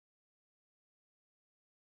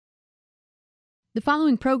The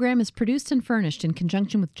following program is produced and furnished in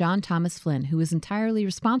conjunction with John Thomas Flynn, who is entirely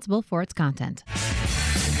responsible for its content.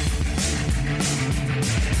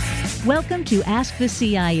 Welcome to Ask the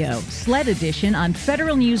CIO, SLED Edition on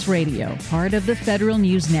Federal News Radio, part of the Federal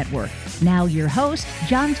News Network. Now your host,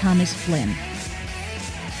 John Thomas Flynn.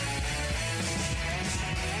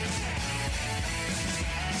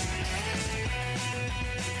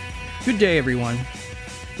 Good day, everyone.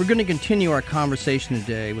 We're going to continue our conversation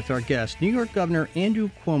today with our guest, New York Governor Andrew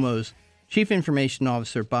Cuomo's Chief Information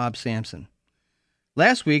Officer, Bob Samson.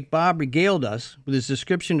 Last week, Bob regaled us with his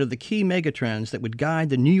description of the key megatrends that would guide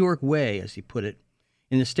the New York way, as he put it,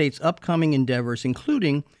 in the state's upcoming endeavors,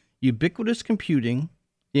 including ubiquitous computing,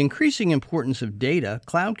 the increasing importance of data,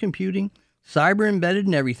 cloud computing, cyber embedded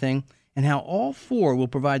in everything, and how all four will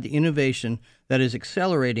provide the innovation that is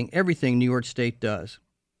accelerating everything New York State does.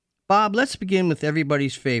 Bob, let's begin with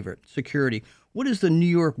everybody's favorite, security. What is the New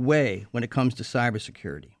York way when it comes to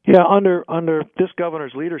cybersecurity? Yeah, under this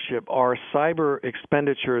governor's leadership, our cyber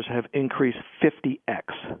expenditures have increased 50x.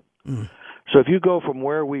 So if you go from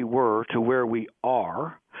where we were to where we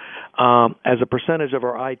are, as a percentage of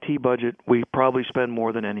our IT budget, we probably spend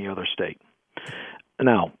more than any other state.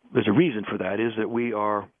 Now, there's a reason for that, is that we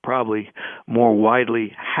are probably more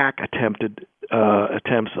widely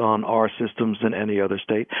attempts on our systems than any other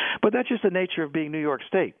state. But that's just the nature of being New York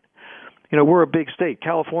State. You know, we're a big state.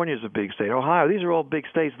 California is a big state. Ohio, these are all big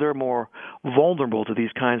states. They're more vulnerable to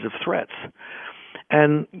these kinds of threats.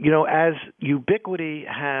 And, you know, as ubiquity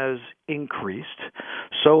has increased,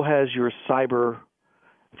 so has your cyber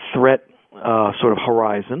threat sort of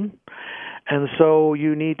horizon. And so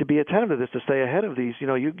you need to be attentive to this to stay ahead of these.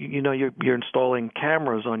 You're installing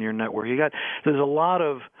cameras on your network. There's a lot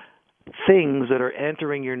of things that are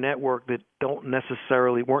entering your network that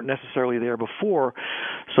weren't necessarily there before.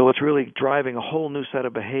 So it's really driving a whole new set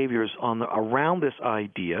of behaviors around this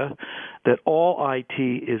idea that all IT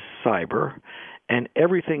is cyber, and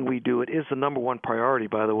everything we do, it is the number one priority,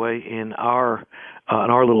 by the way, in our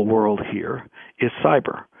little world here, is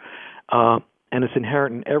cyber. And it's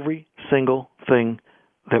inherent in every single thing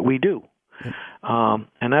that we do. And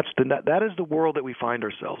that is the world that we find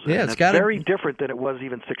ourselves in. Yeah, it's very different than it was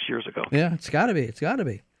even 6 years ago. Yeah, it's got to be. It's got to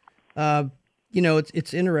be.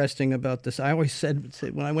 It's interesting about this. I always said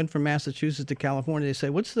when I went from Massachusetts to California, they say,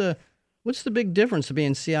 "What's the big difference of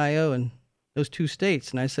being CIO in those two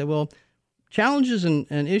states?" And I said, "Well, challenges and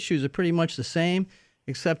issues are pretty much the same,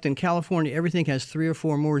 except in California, everything has 3 or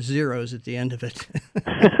 4 more zeros at the end of it."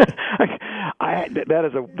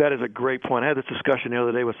 That is a great point. I had this discussion the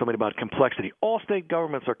other day with somebody about complexity. All state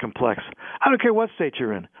governments are complex. I don't care what state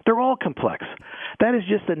you're in. They're all complex. That is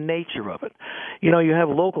just the nature of it. You know, you have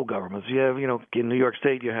local governments. You have, in New York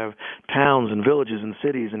State, you have towns and villages and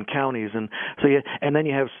cities and counties, and then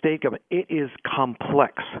you have state government. It is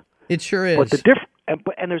complex. It sure is.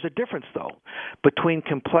 And there's a difference though between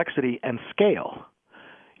complexity and scale.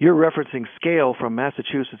 You're referencing scale from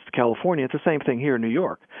Massachusetts to California. It's the same thing here in New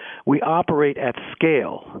York. We operate at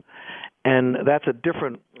scale, and that's a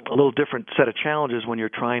little different set of challenges when you're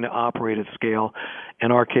trying to operate at scale.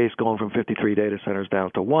 In our case, going from 53 data centers down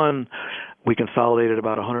to 1, we consolidated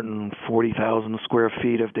about 140,000 square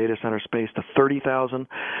feet of data center space to 30,000.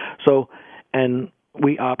 And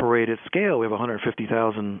we operate at scale. We have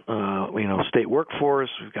 150,000, state workforce.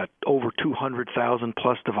 We've got over 200,000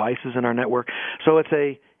 plus devices in our network. So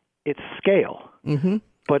it's scale. Mm-hmm.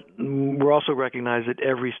 But we're also recognize that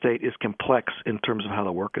every state is complex in terms of how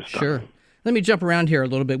the work is done. Sure. Let me jump around here a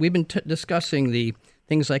little bit. We've been discussing the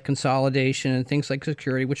things like consolidation and things like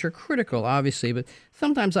security, which are critical, obviously, but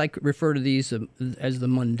sometimes I refer to these as the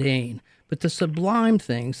mundane. But the sublime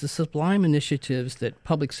things, the sublime initiatives that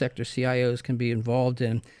public sector CIOs can be involved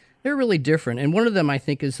in, they're really different. And one of them, I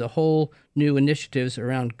think, is the whole new initiatives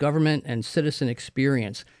around government and citizen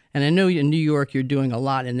experience. And I know in New York you're doing a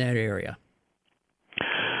lot in that area.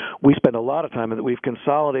 We spend a lot of time in that. We've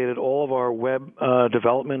consolidated all of our web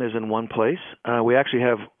development is in one place. We actually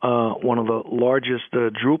have one of the largest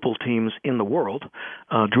Drupal teams in the world.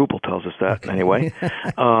 Drupal tells us that, anyway.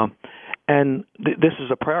 And this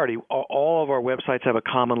is a priority. All of our websites have a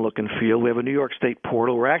common look and feel. We have a New York State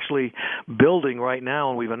portal. We're actually building right now,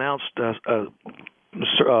 and we've announced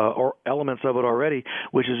or elements of it already,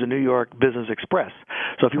 which is a New York Business Express.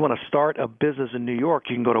 So if you want to start a business in New York,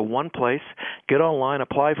 you can go to one place, get online,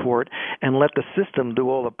 apply for it, and let the system do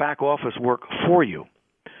all the back office work for you.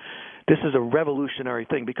 This is a revolutionary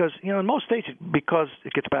thing because, in most states, because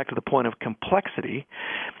it gets back to the point of complexity,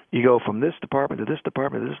 you go from this department to this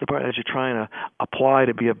department to this department as you're trying to apply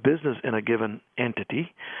to be a business in a given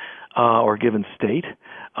entity. or a given state.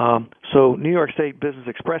 So New York State Business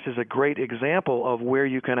Express is a great example of where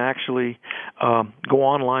you can actually go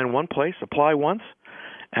online one place, apply once,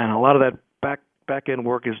 and a lot of that back-end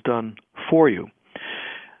work is done for you.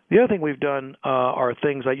 The other thing we've done are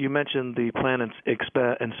things like you mentioned the Plan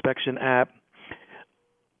Inspection app.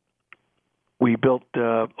 We built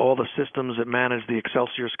all the systems that manage the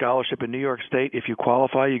Excelsior Scholarship in New York State. If you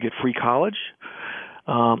qualify, you get free college.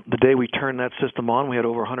 The day we turned that system on, we had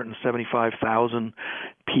over 175,000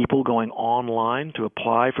 people going online to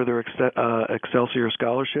apply for their Excelsior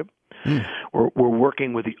Scholarship. We're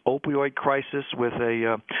working with the opioid crisis with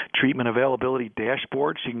a treatment availability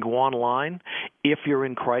dashboard, so you can go online if you're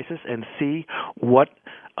in crisis and see what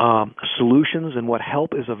solutions and what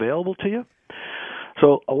help is available to you.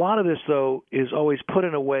 So a lot of this, though, is always put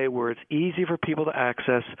in a way where it's easy for people to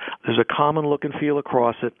access. There's a common look and feel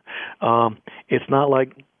across it. It's not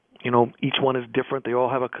like, each one is different. They all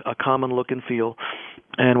have a common look and feel.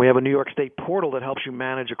 And we have a New York State portal that helps you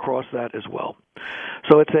manage across that as well.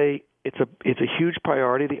 So it's a huge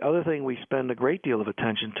priority. The other thing we spend a great deal of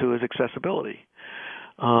attention to is accessibility.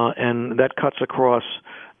 And that cuts across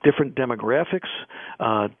different demographics,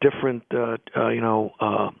 different,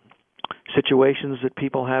 situations that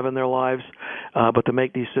people have in their lives, but to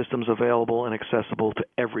make these systems available and accessible to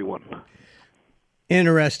everyone.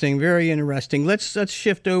 Interesting, very interesting. Let's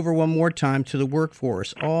shift over one more time to the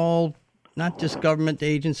workforce. All, not just government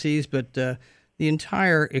agencies, but the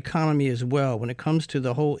entire economy as well. When it comes to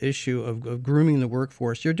the whole issue of grooming the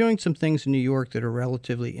workforce, you're doing some things in New York that are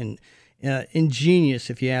relatively ingenious,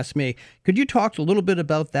 if you ask me. Could you talk a little bit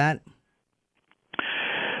about that?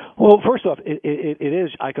 Well, first off, it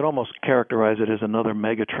is. I could almost characterize it as another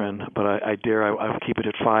mega trend, but I'll keep it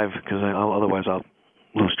at 5 because otherwise I'll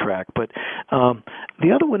lose track. But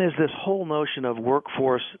the other one is this whole notion of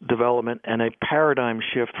workforce development and a paradigm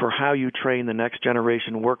shift for how you train the next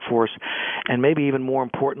generation workforce, and maybe even more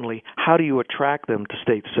importantly, how do you attract them to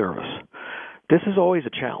state service? This is always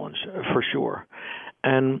a challenge, for sure.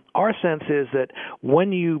 And our sense is that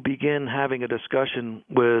when you begin having a discussion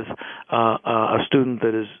with a student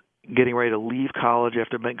that is getting ready to leave college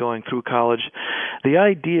after going through college, the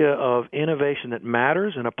idea of innovation that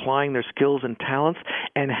matters and applying their skills and talents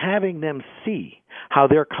and having them see how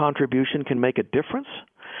their contribution can make a difference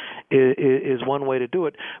is one way to do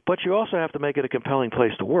it. But you also have to make it a compelling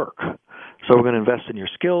place to work. So we're going to invest in your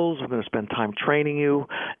skills. We're going to spend time training you,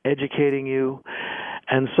 educating you.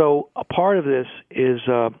 And so a part of this is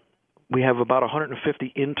we have about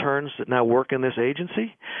 150 interns that now work in this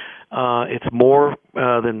agency. It's more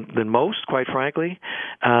than most, quite frankly.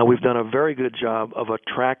 We've done a very good job of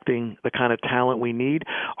attracting the kind of talent we need.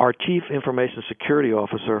 Our Chief Information Security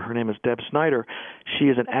Officer, her name is Deb Snyder. She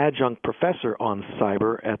is an adjunct professor on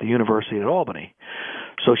cyber at the University at Albany.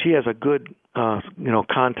 So she has a good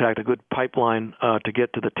contact, a good pipeline to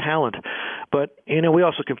get to the talent. But, we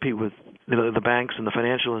also compete with the banks and the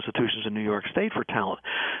financial institutions in New York State for talent.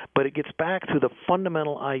 But it gets back to the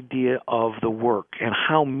fundamental idea of the work and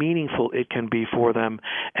how meaningful it can be for them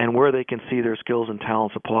and where they can see their skills and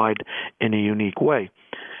talents applied in a unique way.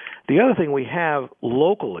 The other thing we have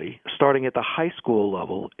locally, starting at the high school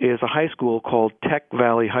level, is a high school called Tech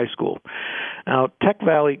Valley High School. Now, Tech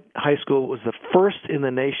Valley High School was the first in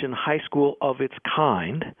the nation high school of its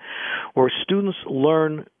kind, where students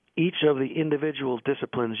learn each of the individual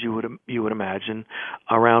disciplines you would imagine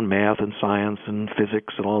around math and science and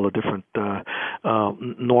physics and all the different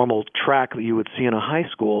normal track that you would see in a high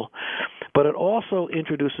school. But it also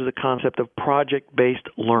introduces a concept of project-based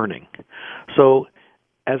learning. So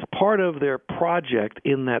as part of their project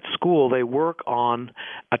in that school, they work on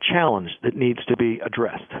a challenge that needs to be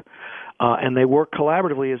addressed. And they work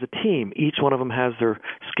collaboratively as a team. Each one of them has their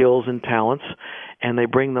skills and talents, and they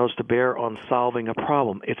bring those to bear on solving a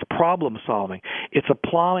problem. It's problem solving. It's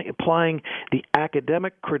applying the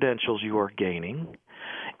academic credentials you are gaining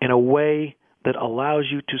in a way that allows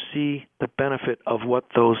you to see the benefit of what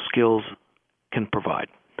those skills can provide.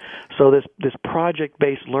 So this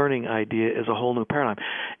project-based learning idea is a whole new paradigm.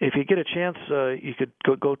 If you get a chance, you could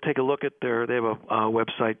go take a look at they have a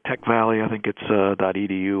website, Tech Valley, I think it's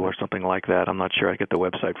 .edu or something like that. I'm not sure I get the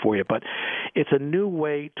website for you, but it's a new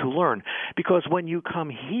way to learn. Because when you come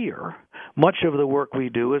here, much of the work we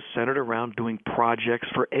do is centered around doing projects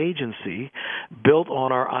for agency built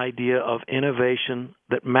on our idea of innovation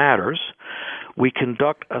that matters. We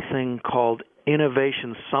conduct a thing called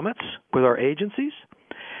innovation summits with our agencies,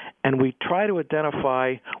 and we try to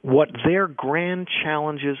identify what their grand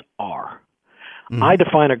challenges are. Mm-hmm. I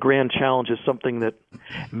define a grand challenge as something that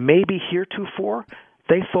maybe heretofore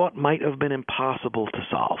they thought might have been impossible to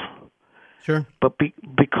solve. Sure. But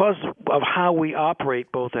because of how we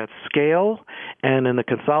operate both at scale and in the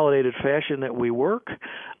consolidated fashion that we work,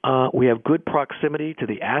 we have good proximity to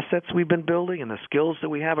the assets we've been building and the skills that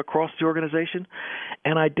we have across the organization.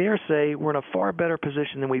 And I dare say we're in a far better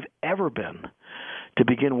position than we've ever been to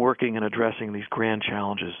begin working and addressing these grand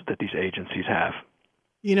challenges that these agencies have.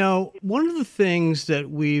 You know, one of the things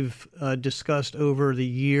that we've discussed over the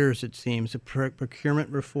years, it seems,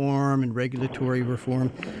 procurement reform and regulatory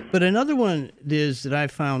reform, but another one is that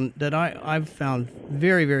I've found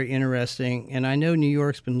very, very interesting, and I know New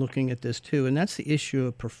York's been looking at this too, and that's the issue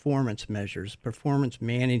of performance measures, performance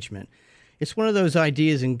management. It's one of those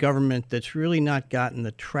ideas in government that's really not gotten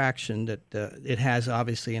the traction that it has,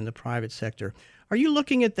 obviously, in the private sector. Are you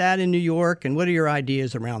looking at that in New York, and what are your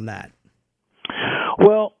ideas around that?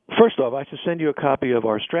 Well, first off, I should send you a copy of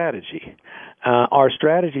our strategy. Our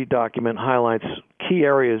strategy document highlights key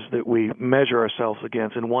areas that we measure ourselves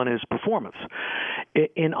against, and one is performance.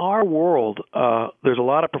 In our world, there's a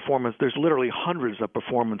lot of performance. There's literally hundreds of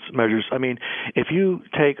performance measures. I mean, if you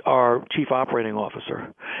take our chief operating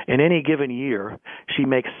officer, in any given year, she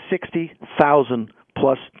makes 60,000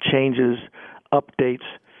 plus changes, updates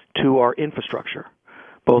to our infrastructure.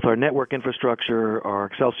 Both our network infrastructure, our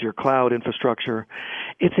Excelsior cloud infrastructure.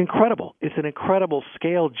 It's incredible. It's an incredible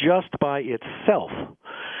scale just by itself.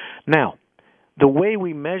 Now, the way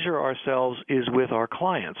we measure ourselves is with our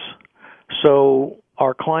clients. So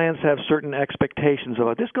our clients have certain expectations of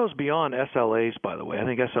it. This goes beyond SLAs, by the way. I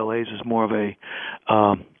think SLAs is more of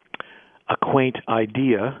a quaint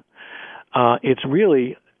idea. It's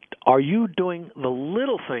really, are you doing the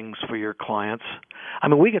little things for your clients? I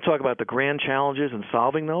mean, we can talk about the grand challenges and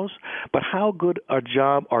solving those, but how good a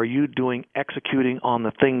job are you doing executing on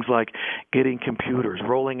the things like getting computers,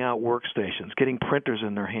 rolling out workstations, getting printers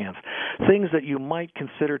in their hands, things that you might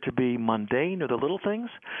consider to be mundane or the little things,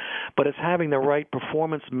 but it's having the right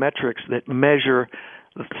performance metrics that measure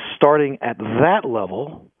starting at that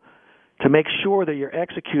level to make sure that you're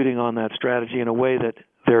executing on that strategy in a way that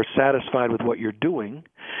they're satisfied with what you're doing.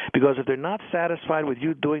 Because if they're not satisfied with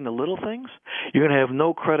you doing the little things, you're going to have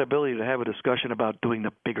no credibility to have a discussion about doing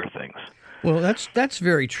the bigger things. Well, that's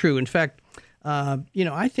very true. In fact,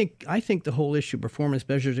 I think the whole issue of performance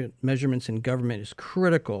measurements in government is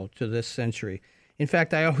critical to this century. In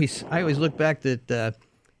fact, I always look back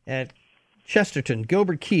at Chesterton,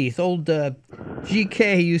 Gilbert Keith, old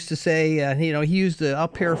GK used to say, I'll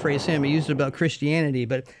paraphrase him, he used it about Christianity,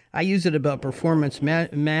 but I use it about performance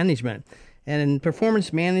management. And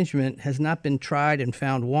performance management has not been tried and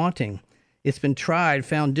found wanting. It's been tried,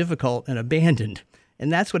 found difficult, and abandoned.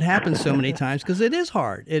 And that's what happens so many times because it is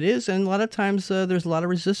hard. It is, and a lot of times there's a lot of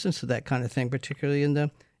resistance to that kind of thing, particularly in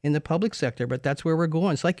the public sector. But that's where we're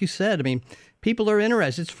going. It's like you said. I mean, people are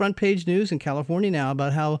interested. It's front page news in California now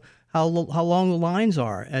about how long the lines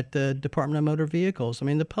are at the Department of Motor Vehicles. I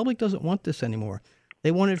mean, the public doesn't want this anymore. They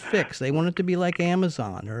want it fixed. They want it to be like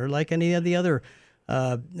Amazon or like any of the other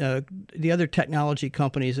technology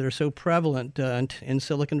companies that are so prevalent in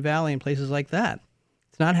Silicon Valley and places like that.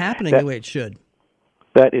 It's not happening the way it should.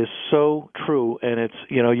 That is so true, and it's,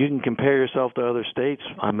 you can compare yourself to other states.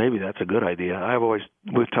 Maybe that's a good idea.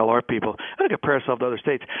 We tell our people, I don't compare ourselves to other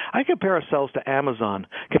states. I compare ourselves to Amazon,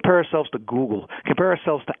 compare ourselves to Google, compare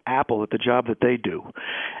ourselves to Apple at the job that they do.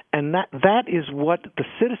 And that is what the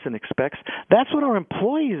citizen expects. That's what our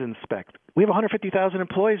employees expect. We have 150,000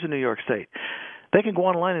 employees in New York State. They can go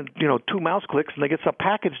online and, 2 mouse clicks and they get some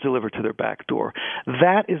package delivered to their back door.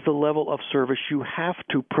 That is the level of service you have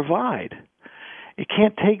to provide. It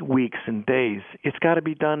can't take weeks and days. It's got to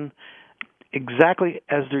be done exactly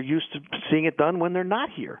as they're used to seeing it done when they're not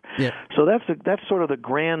here. Yeah. So that's sort of the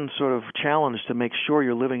grand sort of challenge to make sure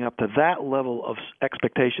you're living up to that level of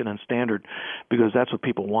expectation and standard, because that's what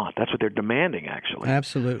people want. That's what they're demanding, actually.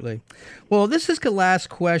 Absolutely. Well, this is the last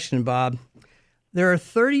question, Bob. There are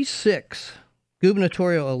 36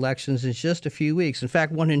 gubernatorial elections in just a few weeks. In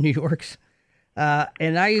fact, one in New York's.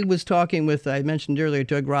 And I was talking with, I mentioned earlier,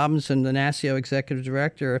 Doug Robinson, the NASCIO executive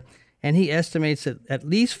director, and he estimates at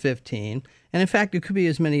least 15. And in fact, it could be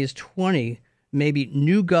as many as 20, maybe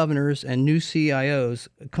new governors and new CIOs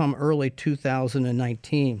come early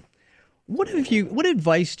 2019. What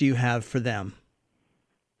advice do you have for them?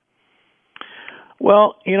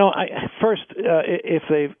 Well, if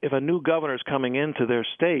a new governor is coming into their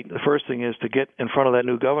state, the first thing is to get in front of that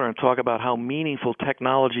new governor and talk about how meaningful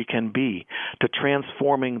technology can be to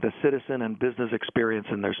transforming the citizen and business experience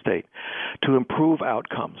in their state, to improve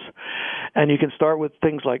outcomes. And you can start with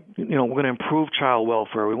things like, we're going to improve child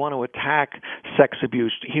welfare. We want to attack sex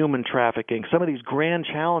abuse, human trafficking, some of these grand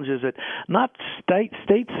challenges that not states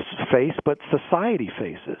face, but society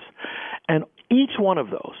faces. And each one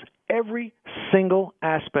of those, every single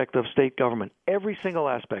aspect of state government, every single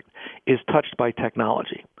aspect is touched by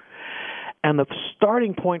technology. And the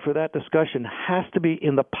starting point for that discussion has to be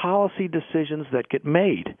in the policy decisions that get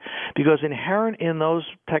made, because inherent in those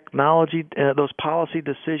those policy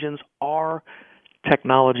decisions are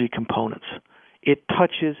technology components. It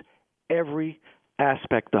touches every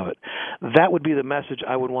aspect of it. That would be the message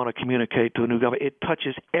I would want to communicate to a new government. It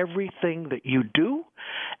touches everything that you do,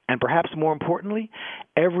 and perhaps more importantly,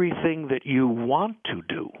 everything that you want to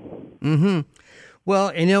do. Mm-hmm.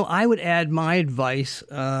 Well, I would add my advice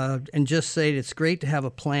and just say it's great to have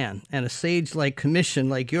a plan, and a sage-like commission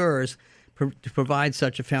like yours to provide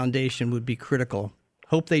such a foundation would be critical.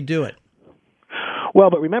 Hope they do it.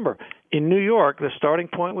 Well, but remember, in New York, the starting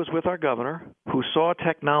point was with our governor, who saw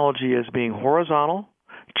technology as being horizontal,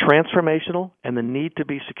 transformational, and the need to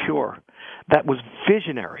be secure. That was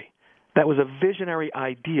visionary. That was a visionary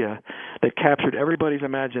idea that captured everybody's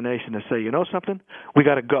imagination to say, you know something? We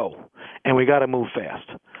got to go, and we got to move fast.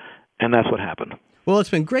 And that's what happened. Well, it's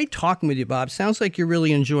been great talking with you, Bob. Sounds like you're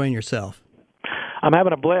really enjoying yourself. I'm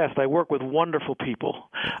having a blast. I work with wonderful people,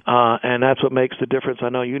 and that's what makes the difference. I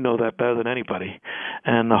know you know that better than anybody.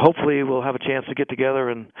 And hopefully we'll have a chance to get together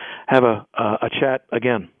and have a chat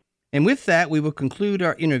again. And with that, we will conclude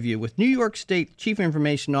our interview with New York State Chief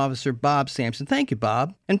Information Officer Bob Samson. Thank you,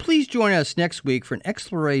 Bob. And please join us next week for an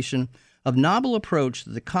exploration of novel approach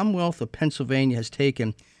that the Commonwealth of Pennsylvania has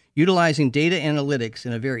taken, utilizing data analytics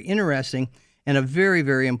in a very interesting and a very,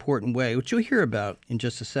 very important way, which you'll hear about in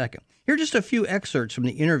just a second. Here are just a few excerpts from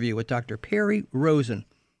the interview with Dr. Perry Rosen,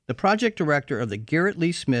 the project director of the Garrett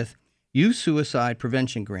Lee Smith Youth Suicide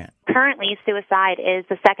Prevention Grant. Currently, suicide is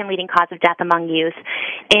the second leading cause of death among youth.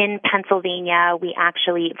 In Pennsylvania, we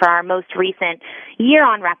actually, for our most recent year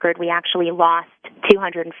on record, we actually lost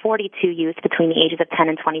 242 youth between the ages of 10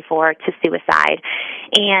 and 24 to suicide.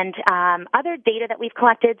 And other data that we've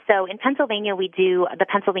collected, so in Pennsylvania, we do the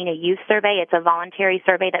Pennsylvania Youth Survey. It's a voluntary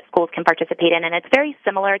survey that schools can participate in, and it's very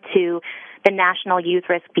similar to the National Youth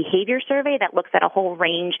Risk Behavior Survey that looks at a whole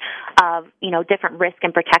range of, different risk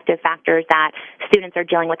and protective factors that students are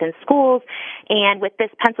dealing with in schools. And with this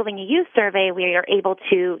Pennsylvania Youth Survey, we are able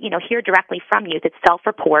to, hear directly from youth. It's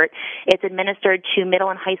self-report. It's administered to middle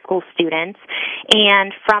and high school students.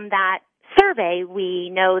 And from that survey, we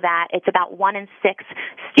know that it's about 1 in 6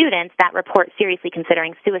 students that report seriously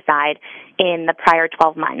considering suicide in the prior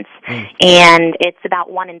 12 months. And it's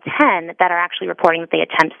about 1 in 10 that are actually reporting that they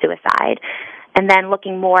attempt suicide. And then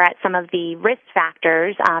looking more at some of the risk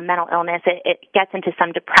factors, mental illness, it gets into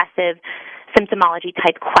some depressive symptomology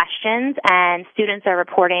type questions, and students are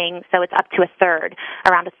reporting, so it's up to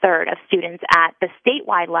around a third of students at the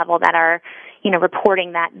statewide level that are,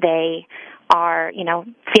 reporting that they are,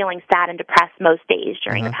 feeling sad and depressed most days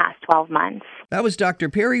during the past 12 months. That was Dr.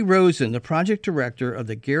 Perry Rosen, the project director of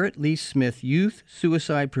the Garrett Lee Smith Youth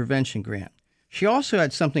Suicide Prevention Grant. She also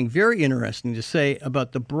had something very interesting to say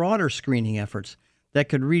about the broader screening efforts that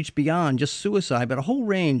could reach beyond just suicide, but a whole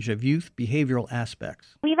range of youth behavioral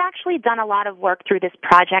aspects. We've actually done a lot of work through this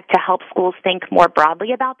project to help schools think more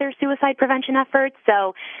broadly about their suicide prevention efforts.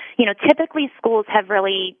 So, typically schools have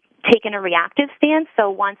really taken a reactive stance. So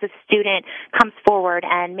once a student comes forward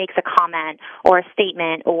and makes a comment or a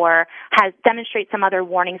statement or has demonstrated some other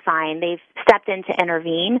warning sign, they've stepped in to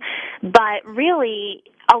intervene. But really,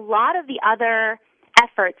 a lot of the other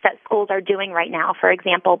efforts that schools are doing right now, for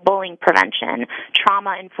example, bullying prevention,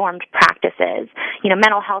 trauma-informed practices,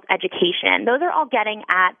 mental health education, those are all getting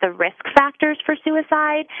at the risk factors for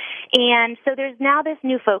suicide. And so there's now this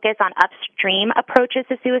new focus on upstream approaches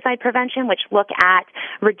to suicide prevention, which look at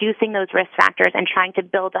reducing those risk factors and trying to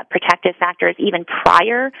build up protective factors even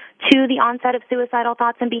prior to the onset of suicidal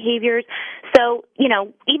thoughts and behaviors. So,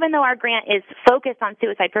 even though our grant is focused on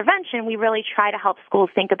suicide prevention, we really try to help schools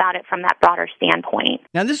think about it from that broader standpoint.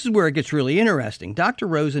 Now, this is where it gets really interesting. Dr.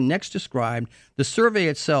 Rosen next described the survey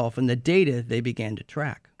itself and the data they began to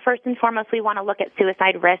track. First and foremost, we want to look at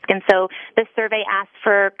suicide risk. And so the survey asked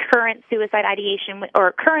for current suicide ideation,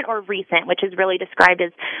 or current or recent, which is really described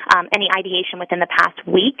as any ideation within the past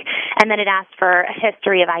week. And then it asked for a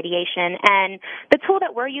history of ideation. And the tool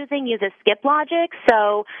that we're using uses skip logic.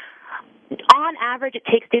 So On average, it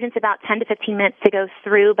takes students about 10 to 15 minutes to go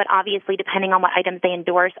through, but obviously depending on what items they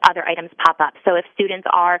endorse, other items pop up. So if students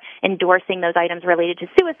are endorsing those items related to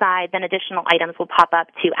suicide, then additional items will pop up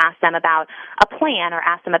to ask them about a plan or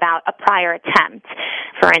ask them about a prior attempt,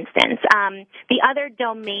 for instance. The other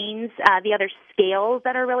domains, the other scales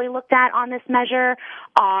that are really looked at on this measure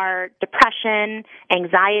are depression,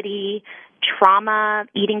 anxiety, trauma,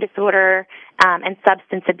 eating disorder, and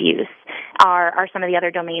substance abuse are some of the other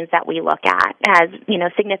domains that we look at as,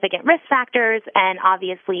 significant risk factors and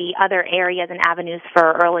obviously other areas and avenues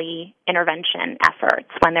for early intervention efforts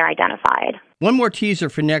when they're identified. One more teaser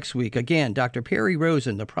for next week. Again, Dr. Perry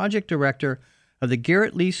Rosen, the project director of the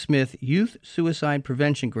Garrett Lee Smith Youth Suicide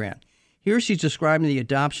Prevention Grant. Here she's describing the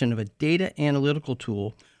adoption of a data analytical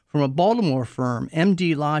tool from a Baltimore firm,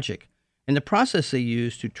 MD Logic, and the process they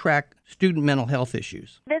use to track student mental health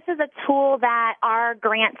issues. This is a tool that our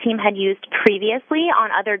grant team had used previously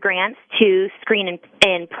on other grants to screen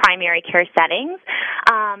in primary care settings.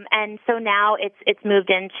 And so now it's moved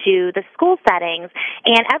into the school settings.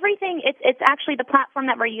 And everything, it's actually the platform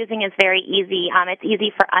that we're using is very easy. It's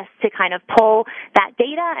easy for us to kind of pull that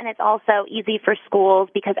data, and it's also easy for schools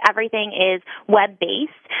because everything is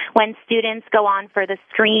web-based. When students go on for the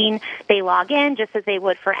screen, they log in just as they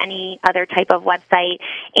would for any other type of website,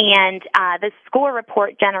 and the score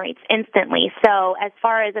report generates instantly. So as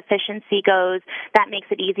far as efficiency goes, that makes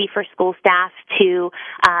it easy for school staff to,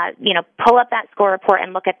 pull up that score report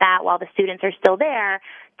and look at that while the students are still there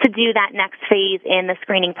to do that next phase in the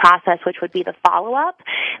screening process, which would be the follow-up.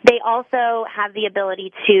 They also have the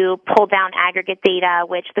ability to pull down aggregate data,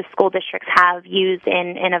 which the school districts have used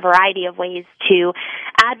in a variety of ways to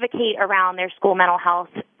advocate around their school mental health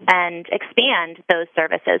and expand those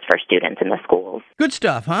services for students in the schools. Good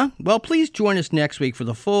stuff, huh? Well, please join us next week for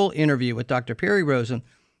the full interview with Dr. Perry Rosen,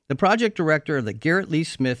 the project director of the Garrett Lee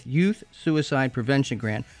Smith Youth Suicide Prevention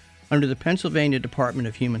Grant under the Pennsylvania Department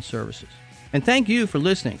of Human Services. And thank you for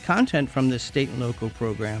listening. Content from this state and local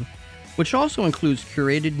program, which also includes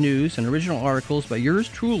curated news and original articles by yours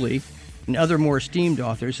truly and other more esteemed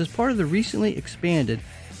authors, is part of the recently expanded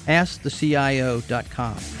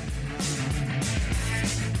AskTheCIO.com.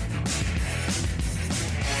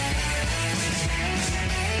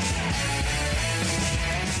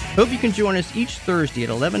 Hope you can join us each Thursday at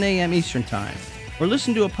 11 a.m. Eastern Time, or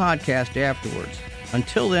listen to a podcast afterwards.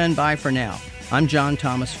 Until then, bye for now. I'm John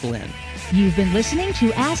Thomas Flynn. You've been listening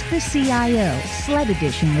to Ask the CIO, SLED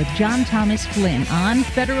Edition with John Thomas Flynn on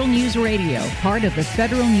Federal News Radio, part of the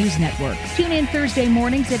Federal News Network. Tune in Thursday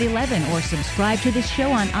mornings at 11 or subscribe to this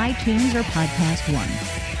show on iTunes or Podcast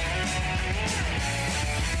One.